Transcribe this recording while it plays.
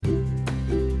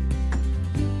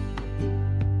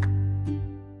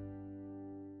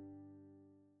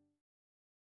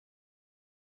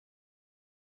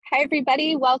Hi,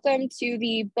 everybody. Welcome to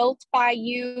the Built by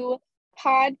You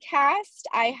podcast.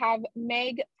 I have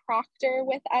Meg Proctor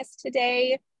with us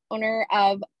today, owner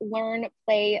of Learn,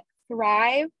 Play,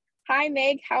 Thrive. Hi,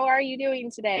 Meg. How are you doing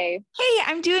today? Hey,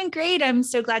 I'm doing great. I'm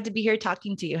so glad to be here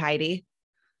talking to you, Heidi.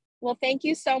 Well, thank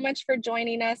you so much for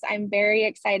joining us. I'm very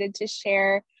excited to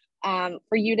share,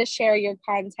 for you to share your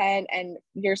content and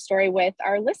your story with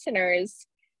our listeners.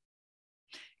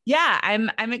 Yeah,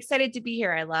 I'm excited to be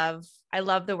here. I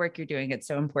love the work you're doing. It's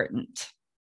so important.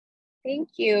 Thank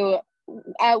you.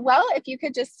 Well, if you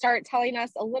could just start telling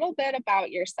us a little bit about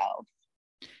yourself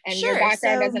and your Sure.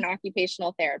 background as an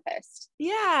occupational therapist.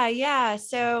 Yeah.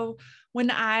 So when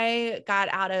I got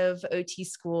out of OT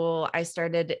school, I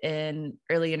started in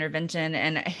early intervention.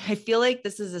 And I feel like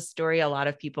this is a story a lot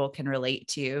of people can relate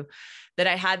to, that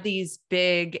I had these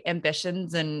big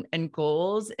ambitions and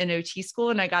goals in OT school.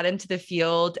 And I got into the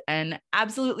field and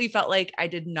absolutely felt like I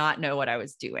did not know what I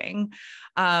was doing.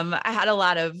 I had a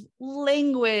lot of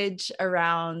language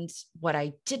around what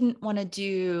I didn't want to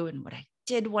do and what I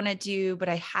did want to do, but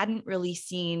I hadn't really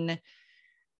seen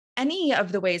any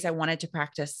of the ways I wanted to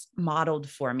practice modeled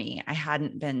for me. I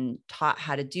hadn't been taught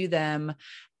how to do them.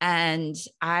 And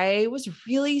I was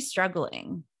really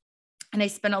struggling. And I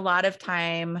spent a lot of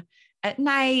time at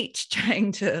night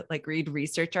trying to read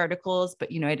research articles, but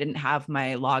I didn't have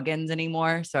my logins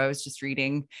anymore. So I was just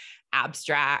reading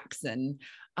abstracts and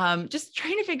just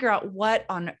trying to figure out what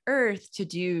on earth to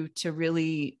do to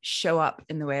really show up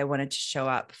in the way I wanted to show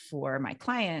up for my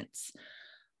clients.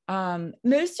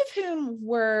 Most of whom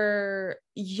were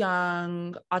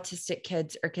young autistic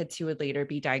kids or kids who would later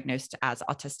be diagnosed as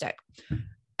autistic.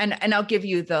 And I'll give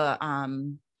you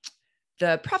the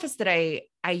preface that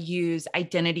I use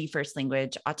identity first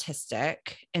language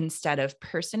autistic instead of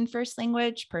person first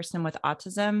language, person with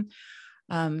autism,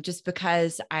 just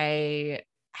because I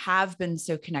have been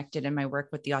so connected in my work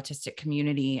with the autistic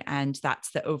community. And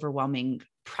that's the overwhelming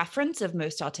preference of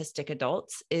most autistic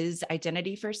adults is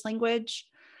identity first language.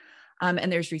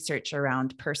 And there's research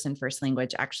around person first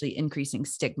language actually increasing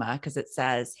stigma because it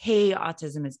says, hey,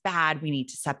 autism is bad. We need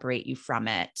to separate you from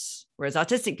it. Whereas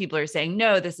autistic people are saying,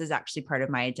 no, this is actually part of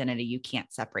my identity. You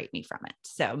can't separate me from it.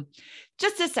 So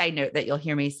just a side note that you'll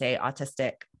hear me say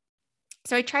autistic.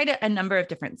 So I tried a number of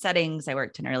different settings. I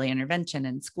worked in early intervention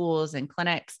in schools and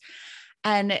clinics.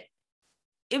 And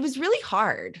it was really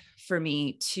hard for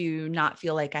me to not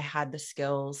feel like I had the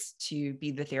skills to be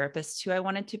the therapist who I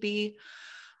wanted to be.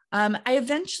 I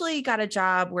eventually got a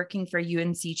job working for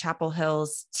UNC Chapel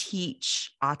Hill's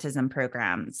Teach Autism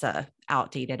program. It's an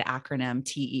outdated acronym,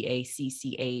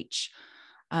 TEACCH.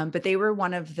 But they were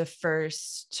one of the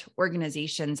first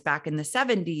organizations back in the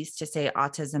 70s to say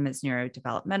autism is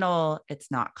neurodevelopmental. It's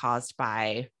not caused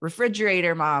by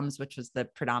refrigerator moms, which was the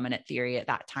predominant theory at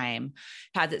that time.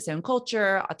 It has its own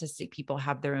culture. Autistic people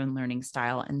have their own learning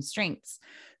style and strengths.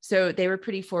 So they were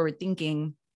pretty forward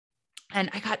thinking. And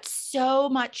I got so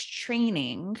much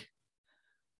training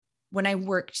when I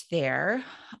worked there.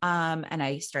 And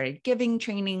I started giving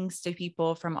trainings to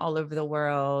people from all over the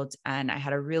world. And I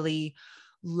had a really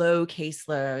low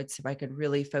caseload so I could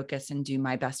really focus and do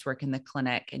my best work in the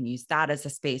clinic and use that as a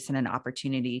space and an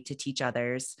opportunity to teach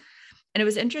others. And it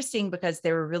was interesting because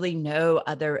there were really no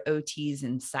other OTs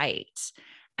in sight.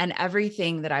 And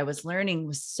everything that I was learning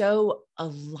was so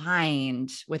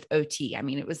aligned with OT. I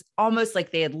mean, it was almost like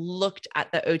they had looked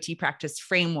at the OT practice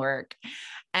framework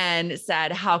and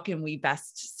said, how can we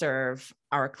best serve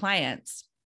our clients?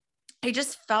 I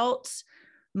just felt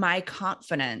my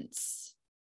confidence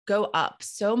go up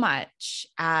so much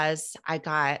as I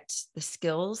got the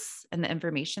skills and the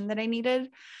information that I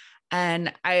needed.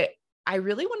 And I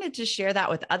really wanted to share that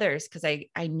with others because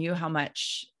I knew how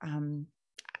much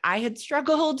I had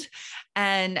struggled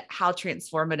and how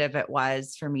transformative it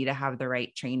was for me to have the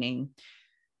right training.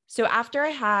 So after I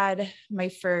had my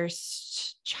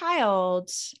first child,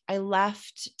 I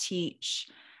left Teach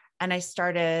and I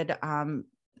started,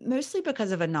 mostly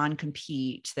because of a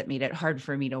non-compete that made it hard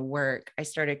for me to work. I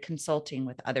started consulting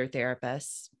with other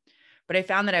therapists, but I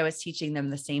found that I was teaching them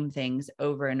the same things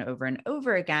over and over and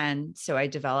over again. So I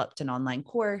developed an online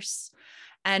course.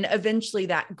 And eventually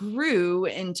that grew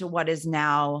into what is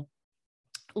now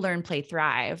Learn, Play,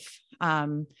 Thrive.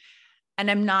 And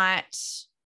I'm not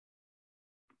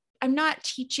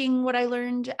teaching what I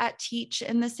learned at Teach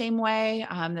in the same way.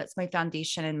 That's my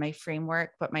foundation and my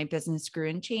framework, but my business grew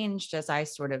and changed as I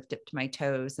sort of dipped my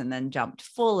toes and then jumped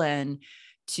full in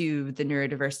to the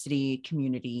neurodiversity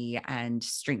community and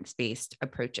strengths-based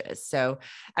approaches. So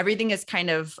everything is kind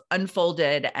of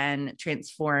unfolded and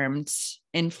transformed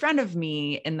in front of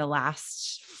me in the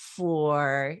last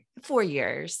for 4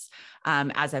 years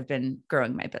as I've been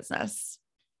growing my business.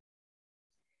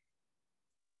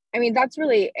 I mean, that's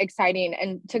really exciting.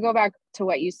 And to go back to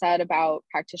what you said about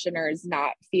practitioners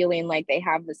not feeling like they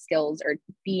have the skills or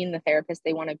being the therapist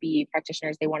they want to be,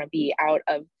 practitioners they want to be out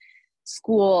of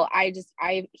school,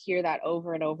 I hear that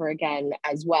over and over again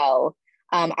as well.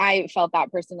 I felt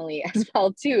that personally as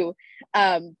well too.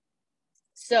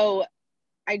 So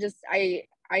I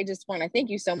just want to thank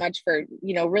you so much for,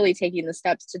 really taking the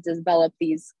steps to develop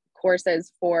these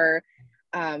courses for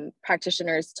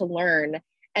practitioners to learn.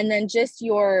 And then just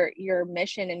your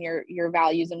mission and your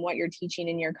values and what you're teaching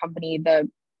in your company, the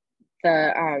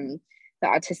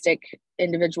autistic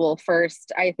individual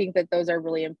first. I think that those are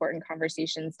really important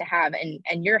conversations to have,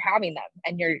 and you're having them,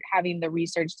 and you're having the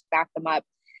research to back them up.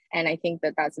 And I think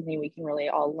that that's something we can really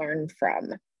all learn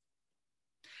from.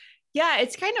 Yeah,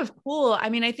 it's kind of cool. I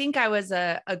mean, I think I was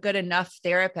a good enough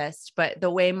therapist, but the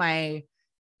way my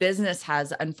business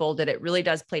has unfolded, it really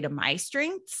does play to my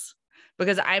strengths,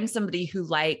 because I'm somebody who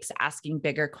likes asking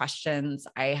bigger questions.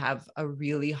 I have a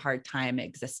really hard time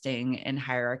existing in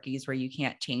hierarchies where you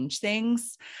can't change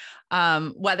things,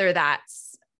 whether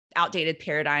that's outdated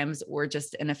paradigms or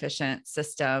just inefficient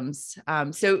systems.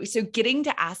 So getting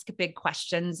to ask big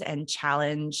questions and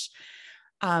challenge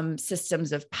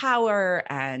systems of power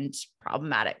and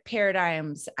problematic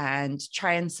paradigms, and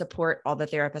try and support all the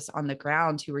therapists on the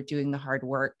ground who are doing the hard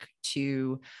work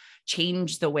to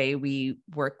change the way we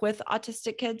work with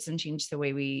autistic kids and change the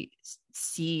way we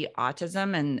see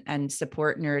autism and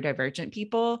support neurodivergent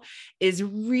people is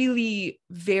really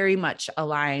very much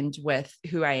aligned with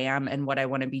who I am and what I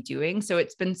want to be doing. So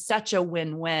it's been such a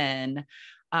win-win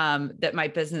that my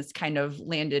business kind of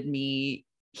landed me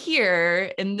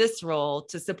here in this role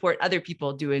to support other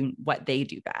people doing what they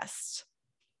do best.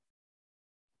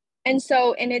 And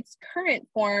so in its current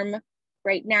form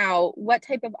right now, what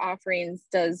type of offerings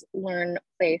does Learn,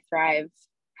 Play, Thrive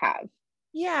have?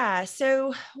 Yeah,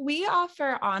 so we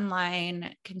offer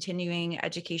online continuing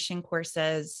education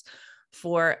courses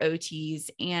for OTs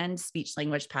and speech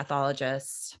language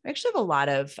pathologists. We actually have a lot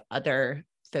of other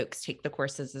folks take the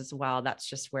courses as well. That's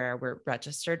just where we're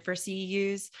registered for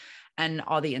CEUs. And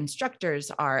all the instructors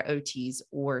are OTs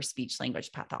or speech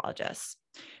language pathologists.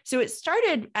 So it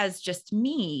started as just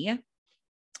me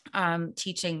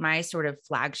teaching my sort of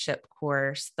flagship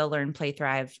course, the Learn, Play,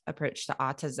 Thrive approach to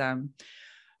autism,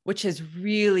 which has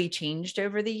really changed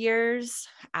over the years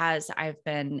as I've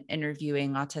been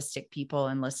interviewing autistic people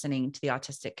and listening to the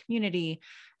autistic community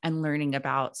and learning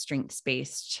about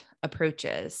strengths-based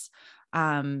approaches.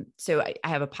 So I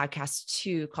have a podcast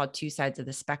too called Two Sides of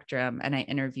the Spectrum, and I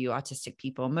interview autistic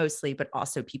people mostly, but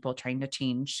also people trying to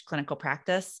change clinical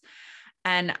practice.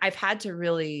 And I've had to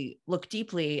really look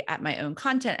deeply at my own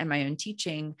content and my own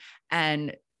teaching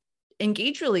and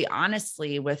engage really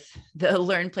honestly with the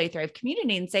Learn, Play, Thrive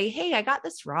community and say, hey, I got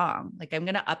this wrong. Like, I'm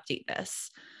going to update this.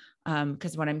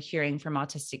 Because what I'm hearing from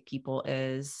autistic people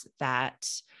is that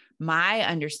my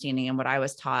understanding and what I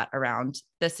was taught around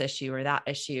this issue or that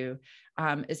issue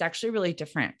is actually really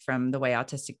different from the way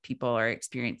autistic people are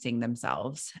experiencing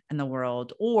themselves in the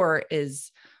world, or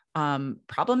is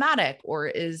problematic, or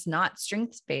is not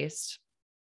strengths-based.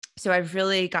 So I've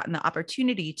really gotten the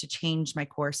opportunity to change my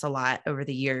course a lot over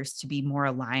the years to be more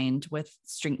aligned with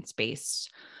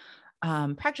strengths-based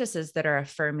practices that are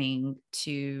affirming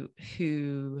to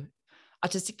who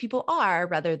autistic people are,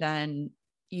 rather than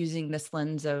using this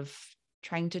lens of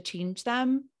trying to change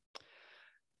them.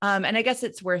 And I guess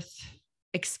it's worth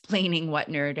explaining what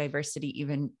neurodiversity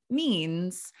even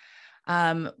means,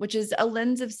 which is a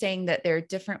lens of saying that there are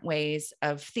different ways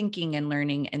of thinking and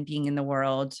learning and being in the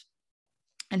world.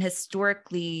 And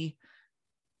historically,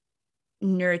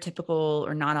 neurotypical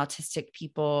or non-autistic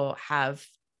people have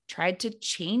tried to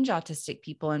change autistic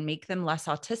people and make them less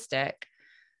autistic.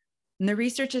 And the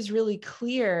research is really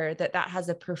clear that that has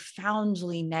a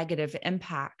profoundly negative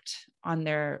impact on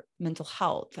their mental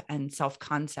health and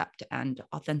self-concept and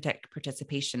authentic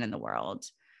participation in the world.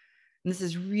 And this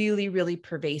is really, really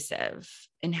pervasive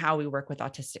in how we work with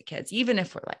autistic kids. Even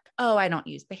if we're like, oh, I don't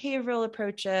use behavioral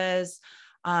approaches,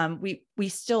 we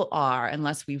still are,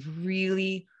 unless we've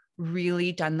really,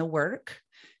 really done the work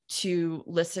to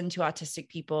listen to autistic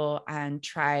people and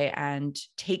try and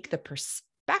take the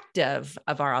perspective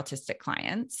of our autistic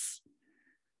clients,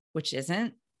 which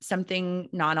isn't something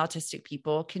non-autistic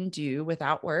people can do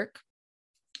without work.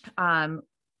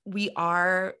 We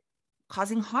are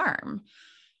causing harm.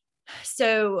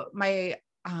 So I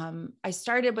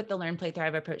started with the Learn, Play,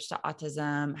 Thrive approach to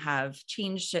autism, have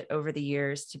changed it over the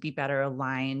years to be better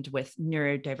aligned with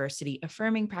neurodiversity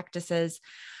affirming practices.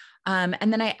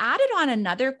 And then I added on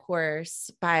another course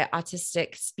by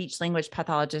autistic speech language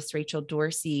pathologist Rachel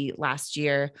Dorsey last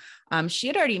year. She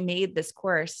had already made this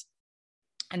course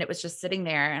and it was just sitting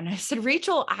there. And I said,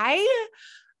 Rachel,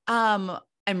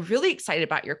 I'm really excited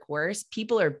about your course.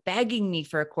 People are begging me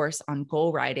for a course on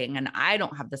goal writing, and I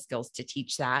don't have the skills to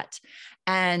teach that.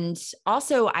 And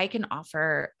also I can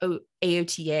offer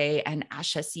AOTA and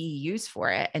ASHA CEUs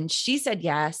for it. And she said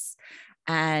yes.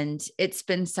 And it's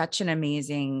been such an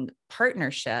amazing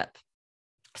partnership,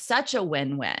 such a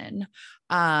win-win,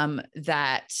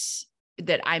 that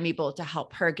I'm able to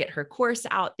help her get her course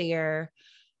out there.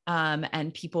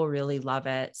 And people really love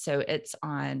it. So it's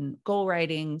on goal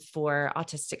writing for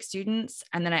autistic students.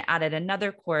 And then I added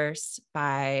another course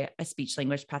by a speech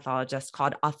language pathologist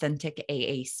called Authentic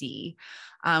AAC,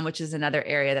 which is another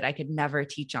area that I could never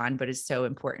teach on, but is so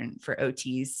important for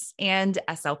OTs and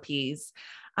SLPs.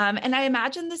 And I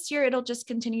imagine this year it'll just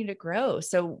continue to grow.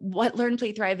 So what Learn,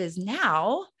 Play, Thrive is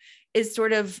now is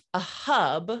sort of a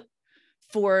hub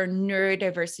for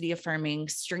neurodiversity affirming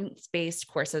strengths-based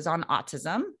courses on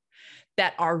autism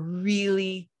that are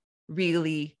really,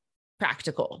 really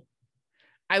practical.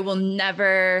 I will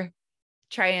never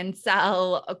try and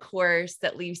sell a course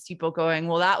that leaves people going,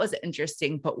 well, that was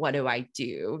interesting, but what do I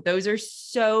do? Those are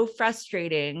so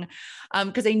frustrating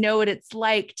because I know what it's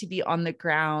like to be on the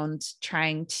ground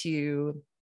trying to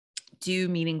do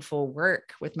meaningful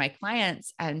work with my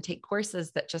clients and take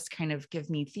courses that just kind of give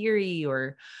me theory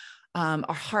or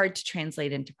are hard to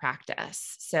translate into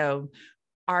practice. So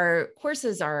our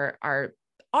courses are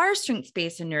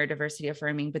strengths-based and neurodiversity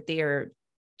affirming, but they are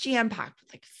jam-packed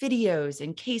with like videos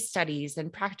and case studies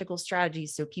and practical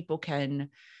strategies so people can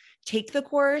take the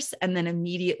course and then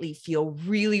immediately feel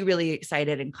really, really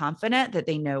excited and confident that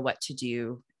they know what to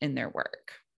do in their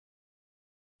work.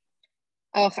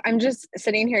 Oh, I'm just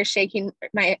sitting here shaking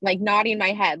nodding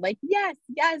my head, like, yes,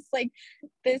 like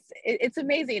this, it's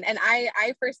amazing. And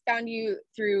I first found you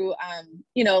through,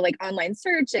 like online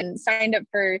search and signed up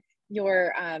for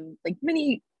your like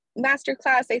mini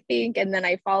masterclass, I think. And then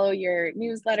I follow your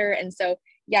newsletter. And so,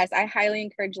 yes, I highly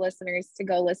encourage listeners to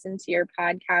go listen to your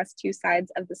podcast, Two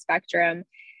Sides of the Spectrum.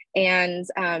 And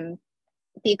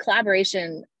the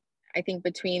collaboration, I think,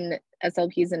 between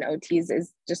SLPs and OTs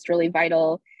is just really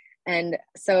vital. And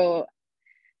so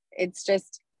it's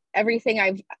just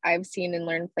everything I've seen in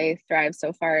Learn, Play, Thrive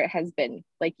so far has been,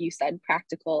 like you said,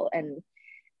 practical and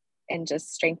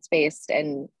just strengths-based,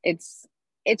 and it's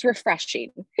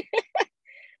refreshing,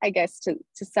 I guess,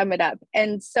 to sum it up.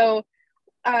 And so,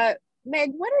 Meg,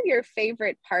 what are your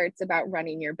favorite parts about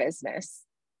running your business?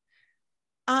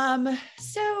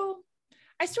 So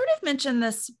I sort of mentioned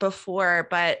this before,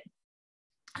 but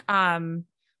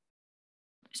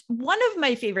one of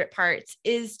my favorite parts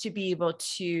is to be able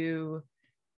to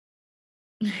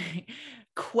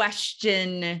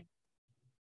question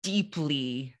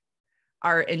deeply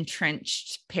our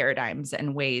entrenched paradigms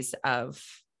and ways of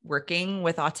working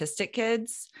with autistic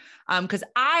kids. Because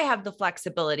I have the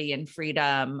flexibility and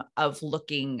freedom of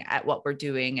looking at what we're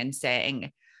doing and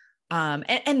saying,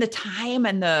 and the time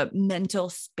and the mental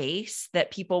space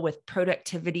that people with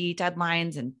productivity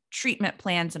deadlines and treatment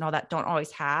plans and all that don't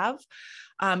always have,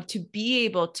 to be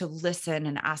able to listen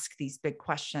and ask these big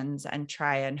questions and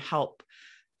try and help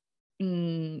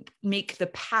make the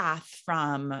path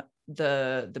from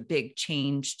the big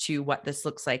change to what this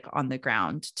looks like on the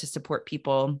ground to support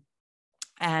people.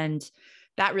 And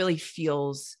that really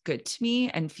feels good to me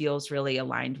and feels really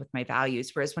aligned with my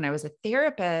values. Whereas when I was a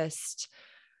therapist,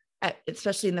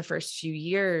 especially in the first few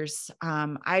years,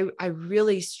 I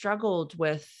really struggled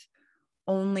with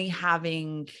only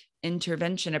having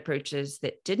intervention approaches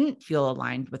that didn't feel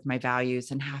aligned with my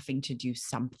values and having to do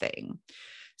something.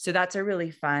 So that's a really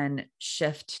fun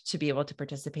shift to be able to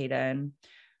participate in.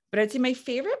 But I'd say my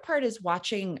favorite part is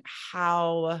watching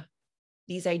how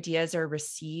these ideas are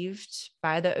received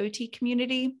by the OT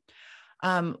community.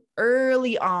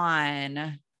 Early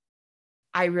on,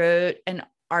 I wrote an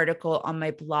article on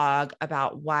my blog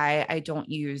about why I don't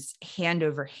use hand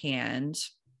over hand.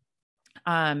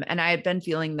 And I had been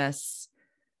feeling this,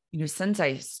 since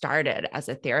I started as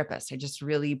a therapist. I just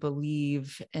really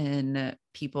believe in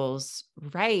people's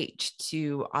right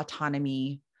to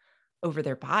autonomy over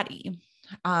their body.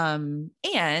 And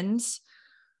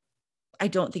I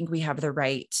don't think we have the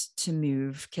right to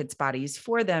move kids' bodies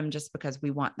for them just because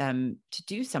we want them to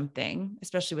do something,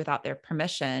 especially without their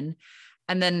permission.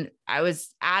 And then I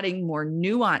was adding more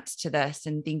nuance to this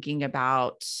and thinking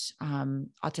about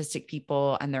autistic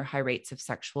people and their high rates of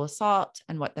sexual assault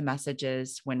and what the message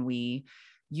is when we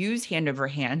use hand over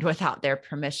hand without their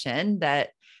permission, that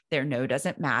their no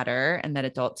doesn't matter, and that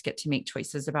adults get to make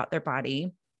choices about their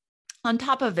body, on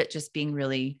top of it just being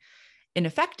really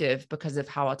ineffective because of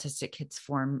how autistic kids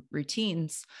form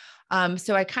routines.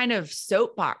 So I kind of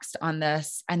soapboxed on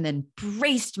this and then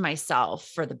braced myself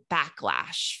for the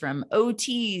backlash from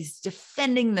OTs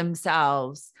defending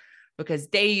themselves because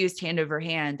they used hand over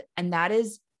hand. And that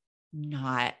is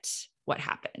not what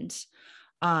happened.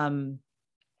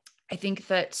 I think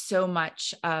that so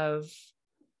much of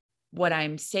what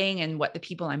I'm saying and what the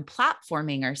people I'm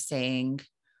platforming are saying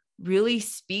really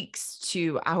speaks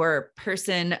to our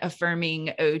person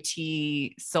affirming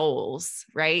OT souls,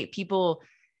 right? People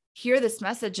hear this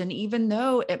message, and even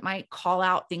though it might call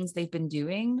out things they've been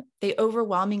doing, they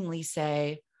overwhelmingly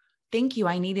say, thank you,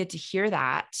 I needed to hear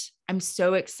that. I'm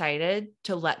so excited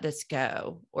to let this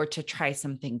go or to try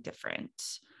something different.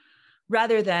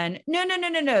 Rather than,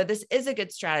 no, this is a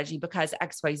good strategy because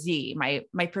XYZ,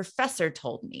 my professor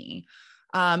told me.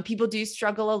 People do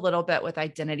struggle a little bit with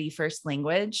identity first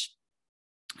language,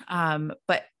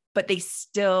 but they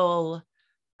still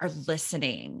are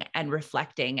listening and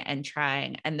reflecting and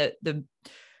trying. And the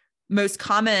most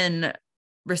common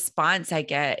response I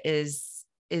get is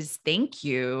thank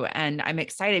you. And I'm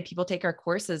excited. People take our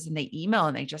courses and they email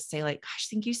and they just say like, gosh,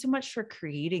 thank you so much for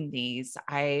creating these.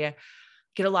 I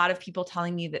get a lot of people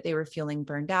telling me that they were feeling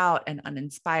burned out and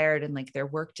uninspired and like their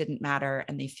work didn't matter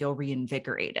and they feel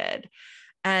reinvigorated.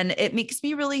 And it makes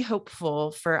me really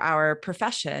hopeful for our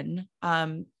profession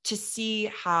to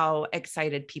see how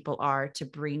excited people are to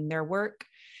bring their work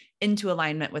into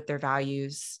alignment with their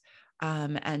values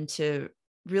and to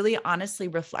really honestly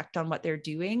reflect on what they're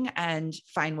doing and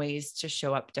find ways to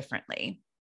show up differently.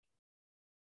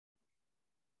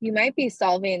 You might be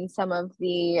solving some of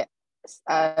the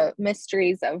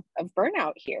mysteries of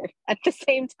burnout here at the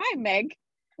same time, Meg,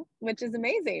 which is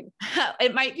amazing.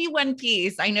 It might be one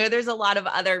piece. I know there's a lot of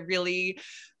other really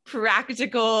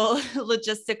practical,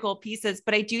 logistical pieces,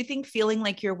 but I do think feeling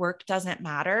like your work doesn't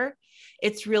matter.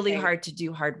 It's really hard to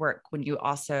do hard work when you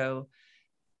also,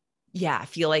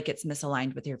 feel like it's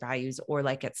misaligned with your values or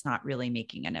like it's not really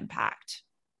making an impact.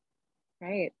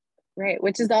 Right.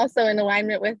 Which is also in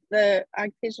alignment with the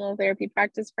occupational therapy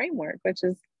practice framework, which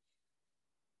is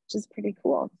pretty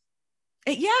cool.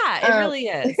 Yeah, it really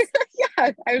is.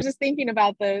 Yeah, I was just thinking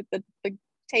about the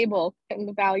table and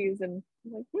the values, and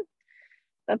like,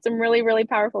 that's some really, really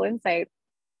powerful insight.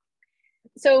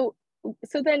 So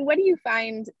then what do you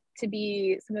find to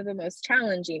be some of the most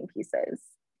challenging pieces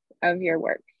of your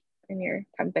work in your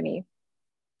company?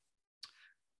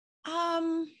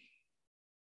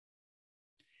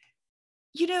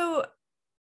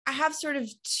 I have sort of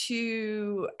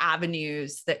two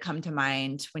avenues that come to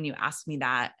mind when you ask me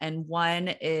that. And one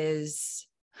is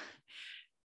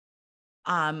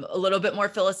a little bit more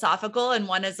philosophical and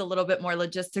one is a little bit more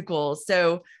logistical.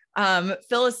 So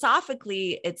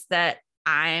philosophically, it's that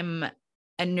I'm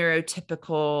a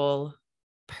neurotypical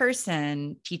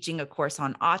person teaching a course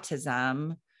on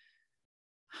autism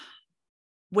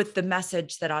with the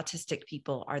message that autistic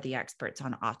people are the experts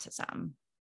on autism.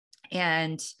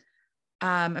 And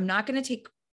I'm not going to take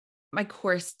my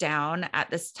course down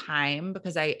at this time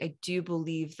because I do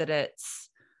believe that it's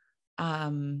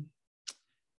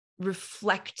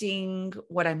reflecting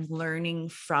what I'm learning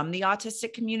from the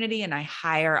autistic community. And I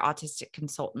hire autistic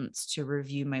consultants to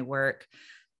review my work.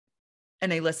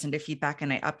 And I listen to feedback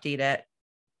and I update it.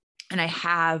 And I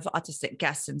have autistic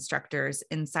guest instructors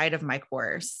inside of my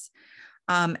course.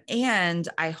 And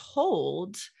I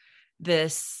hold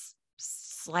this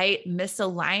slight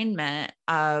misalignment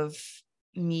of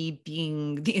me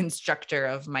being the instructor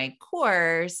of my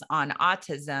course on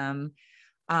autism.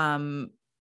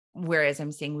 Whereas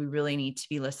I'm saying we really need to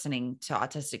be listening to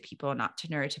autistic people, not to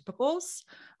neurotypicals,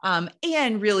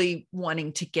 and really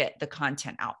wanting to get the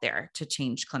content out there to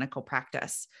change clinical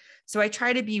practice. So I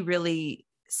try to be really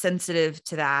sensitive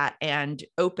to that and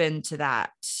open to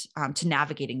that, to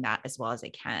navigating that as well as I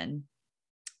can.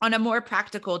 On a more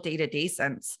practical day-to-day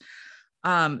sense,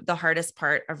 the hardest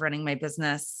part of running my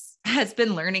business has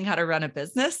been learning how to run a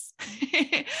business.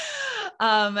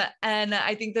 And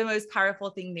I think the most powerful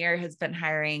thing there has been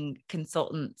hiring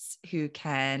consultants who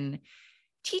can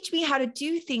teach me how to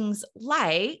do things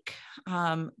like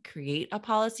create a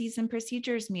policies and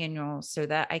procedures manual so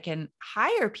that I can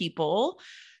hire people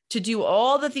to do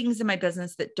all the things in my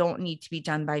business that don't need to be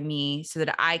done by me so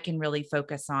that I can really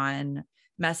focus on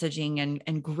messaging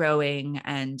and growing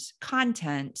and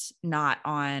content, not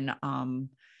on,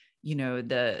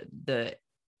 the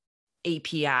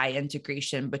API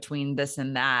integration between this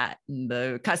and that, and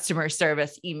the customer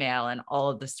service email and all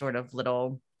of the sort of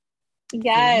little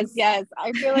Yes, things. yes.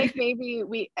 I feel like maybe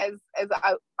we, as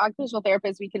occupational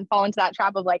therapists, we can fall into that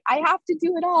trap of like, I have to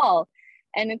do it all.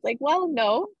 And it's like, well,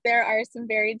 no, there are some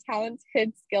very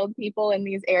talented, skilled people in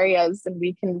these areas, and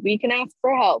we can ask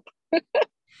for help.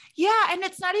 Yeah. And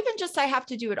it's not even just I have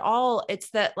to do it all. It's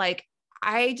that like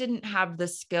I didn't have the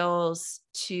skills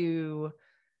to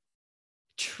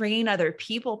train other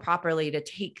people properly to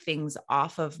take things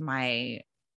off of my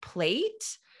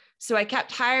plate. So I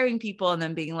kept hiring people and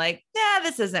then being like, nah,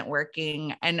 this isn't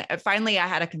working. And finally, I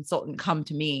had a consultant come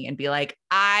to me and be like,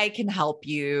 I can help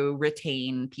you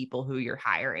retain people who you're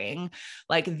hiring.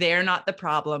 Like they're not the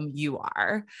problem, you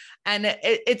are. And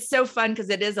it's so fun because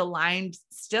it is aligned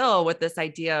still with this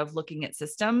idea of looking at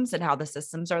systems and how the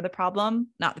systems are the problem,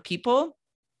 not the people.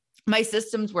 My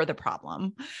systems were the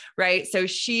problem, right? So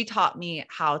she taught me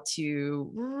how to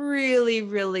really,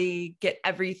 really get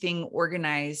everything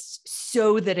organized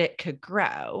so that it could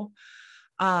grow,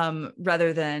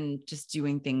 rather than just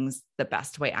doing things the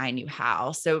best way I knew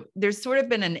how. So there's sort of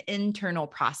been an internal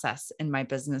process in my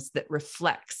business that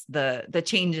reflects the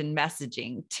change in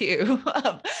messaging too,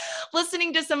 of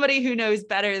listening to somebody who knows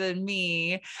better than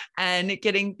me and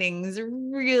getting things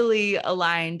really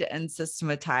aligned and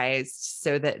systematized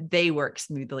so that they work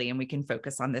smoothly and we can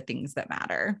focus on the things that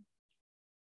matter.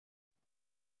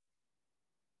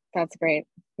 That's great.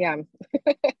 Yeah.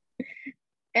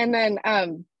 And then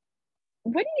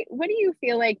what do you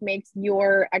feel like makes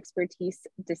your expertise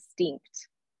distinct?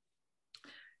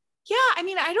 Yeah, I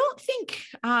mean, I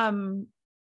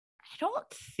don't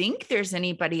think there's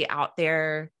anybody out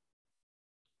there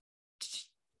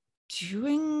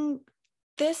doing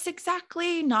this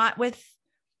exactly, not with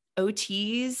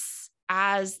OTs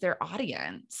as their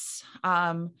audience.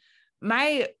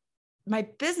 My my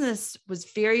business was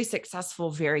very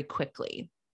successful very quickly,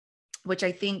 which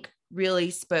I think really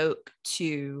spoke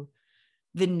to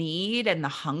the need and the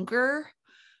hunger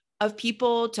of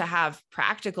people to have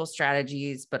practical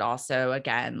strategies, but also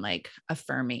again, like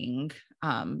affirming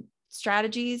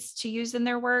strategies to use in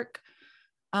their work.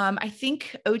 I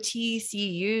think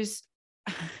OTCUs,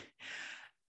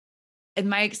 in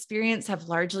my experience, have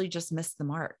largely just missed the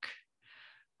mark.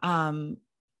 And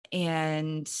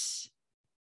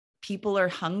people are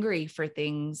hungry for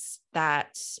things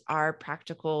that are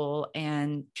practical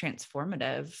and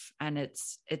transformative. And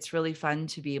it's really fun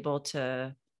to be able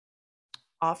to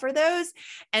offer those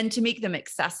and to make them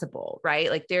accessible, right?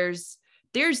 Like there's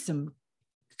some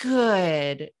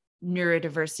good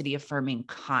neurodiversity affirming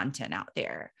content out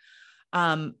there.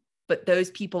 But those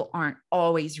people aren't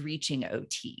always reaching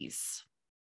OTs.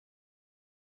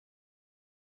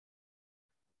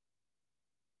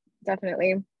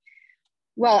 Definitely.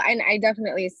 Well, and I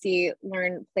definitely see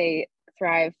Learn, Play,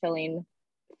 Thrive filling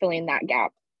that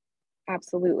gap.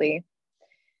 Absolutely.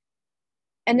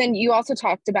 And then you also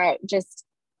talked about just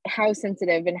how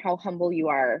sensitive and how humble you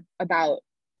are about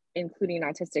including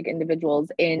autistic individuals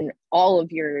in all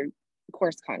of your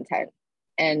course content.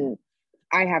 And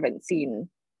I haven't seen,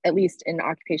 at least in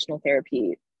occupational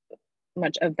therapy,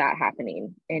 much of that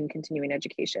happening in continuing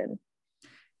education.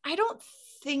 I don't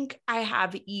think I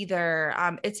have either.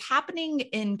 It's happening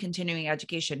in continuing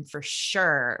education for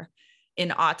sure. In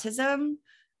autism,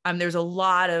 there's a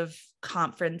lot of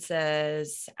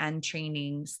conferences and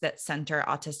trainings that center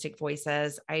autistic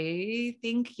voices. I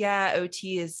think, yeah,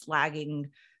 OT is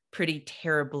lagging pretty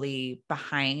terribly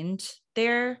behind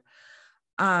there.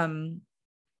 I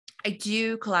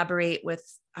do collaborate with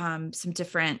some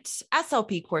different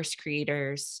SLP course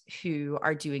creators who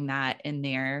are doing that in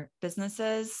their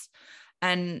businesses.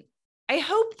 And I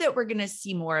hope that we're going to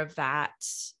see more of that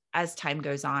as time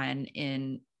goes on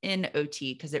in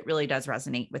OT, because it really does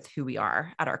resonate with who we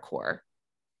are at our core.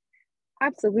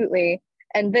 Absolutely.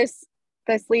 And this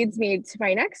leads me to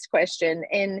my next question.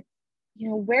 And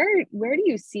where do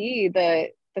you see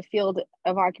the field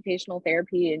of occupational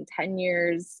therapy in 10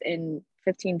 years, in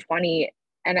 15, 20?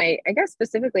 And I guess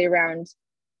specifically around,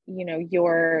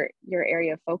 your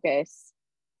area of focus.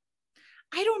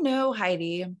 I don't know,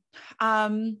 Heidi.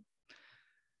 I'm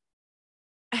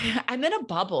in a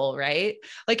bubble, right?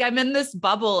 Like I'm in this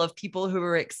bubble of people who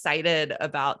are excited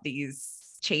about these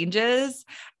changes.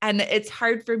 And it's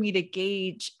hard for me to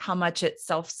gauge how much it's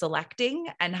self-selecting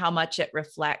and how much it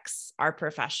reflects our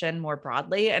profession more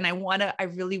broadly. And I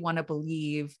really want to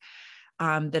believe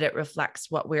that it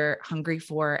reflects what we're hungry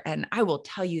for. And I will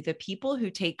tell you, the people who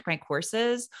take my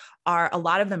courses a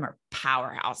lot of them are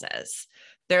powerhouses.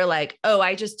 They're like, oh,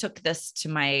 I just took this to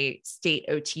my state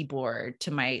OT board,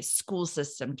 to my school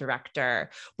system director.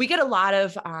 We get a lot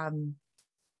of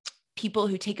people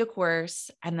who take a course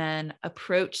and then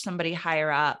approach somebody higher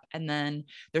up, and then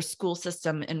their school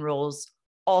system enrolls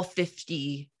all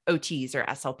 50 OTs or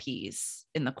SLPs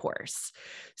in the course.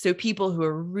 So people who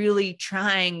are really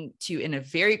trying to, in a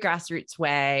very grassroots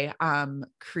way,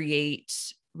 create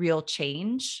real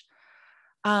change.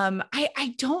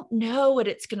 I don't know what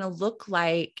it's going to look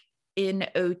like in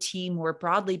OT more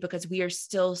broadly, because we are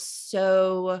still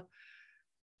so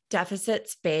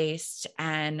deficits based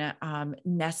and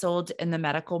nestled in the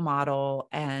medical model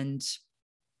and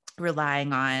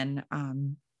relying on,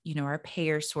 our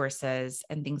payer sources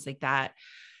and things like that.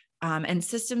 And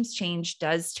systems change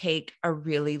does take a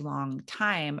really long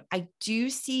time. I do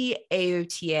see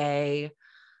AOTA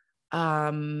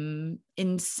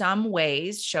in some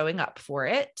ways showing up for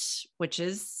it, which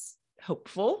is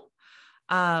hopeful.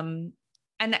 And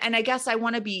I guess I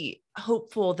want to be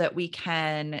hopeful that we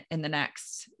can, in the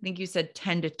next, I think you said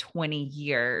 10 to 20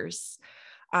 years,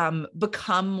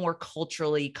 become more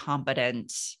culturally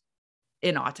competent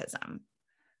in autism.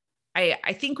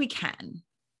 I think we can.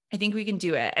 I think we can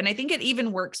do it. And I think it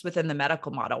even works within the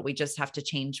medical model. We just have to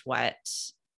change what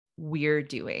we're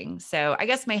doing. So I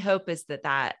guess my hope is that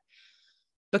that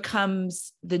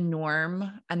becomes the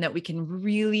norm, and that we can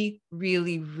really,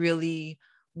 really, really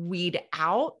weed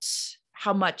out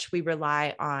how much we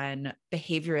rely on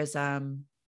behaviorism,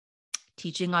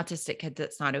 teaching autistic kids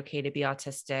it's not okay to be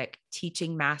autistic,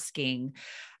 teaching masking.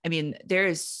 I mean, there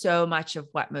is so much of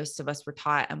what most of us were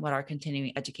taught and what our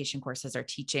continuing education courses are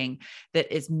teaching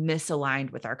that is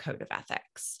misaligned with our code of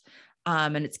ethics.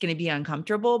 And it's going to be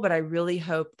uncomfortable, but I really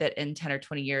hope that in 10 or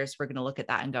 20 years, we're going to look at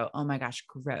that and go, oh my gosh,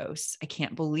 gross. I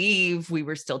can't believe we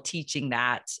were still teaching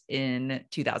that in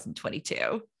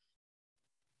 2022.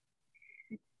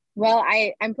 Well,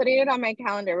 I'm putting it on my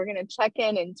calendar. We're going to check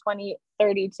in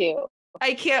 2032.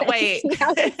 I can't wait.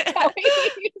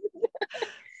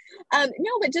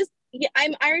 No, but just,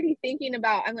 I'm already thinking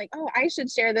about, I'm like, oh, I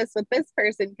should share this with this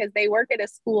person because they work at a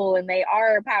school and they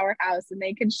are a powerhouse and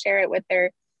they could share it with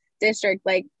their district.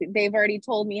 Like, they've already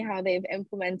told me how they've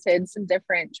implemented some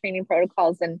different training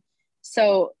protocols. And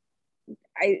so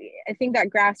I think that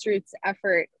grassroots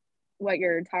effort, what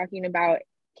you're talking about,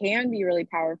 can be really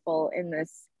powerful in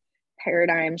this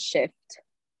paradigm shift.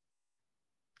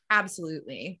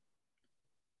 Absolutely.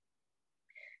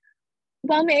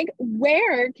 Well, Meg,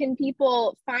 where can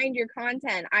people find your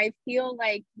content? I feel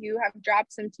like you have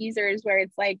dropped some teasers where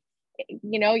it's like,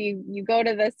 you go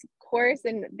to this course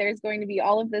and there's going to be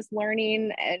all of this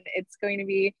learning and it's going to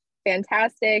be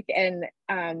fantastic. And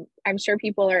I'm sure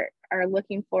people are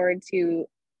looking forward to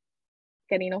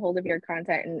getting a hold of your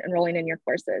content and enrolling in your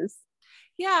courses.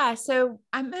 Yeah. So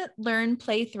I'm at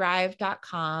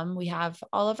learnplaythrive.com. We have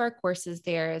all of our courses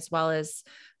there, as well as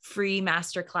free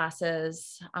master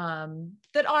classes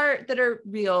that are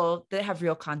real, that have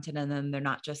real content in them. They're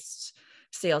not just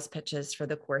sales pitches for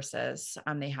the courses.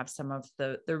 They have some of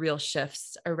the real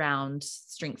shifts around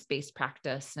strengths-based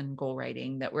practice and goal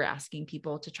writing that we're asking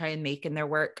people to try and make in their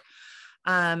work.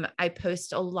 I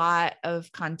post a lot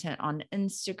of content on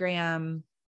Instagram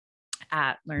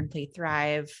at Learn, Play,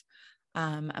 Thrive.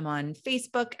 I'm on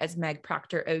Facebook as Meg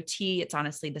Proctor OT. It's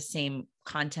honestly the same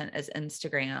content as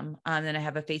Instagram. Then I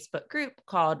have a Facebook group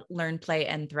called Learn, Play,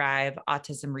 and Thrive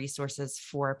Autism Resources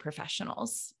for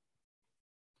Professionals.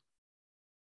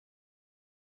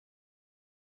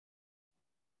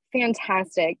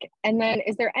 Fantastic. And then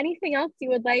is there anything else you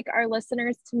would like our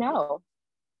listeners to know?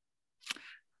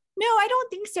 No, I don't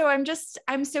think so.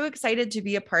 I'm so excited to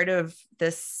be a part of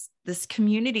this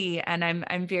community. And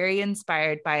I'm very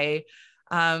inspired by,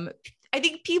 I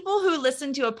think people who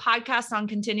listen to a podcast on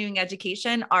continuing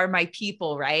education are my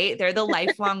people, right? They're the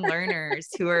lifelong learners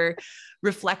who are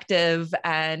reflective.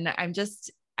 And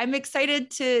I'm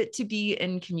excited to be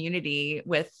in community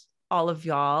with all of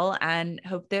y'all and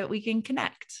hope that we can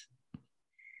connect.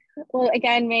 Well,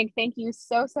 again, Meg, thank you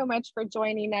so much for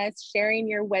joining us, sharing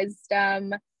your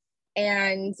wisdom.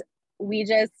 And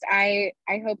I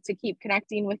hope to keep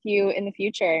connecting with you in the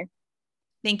future.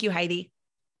 Thank you, Heidi.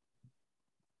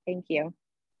 Thank you.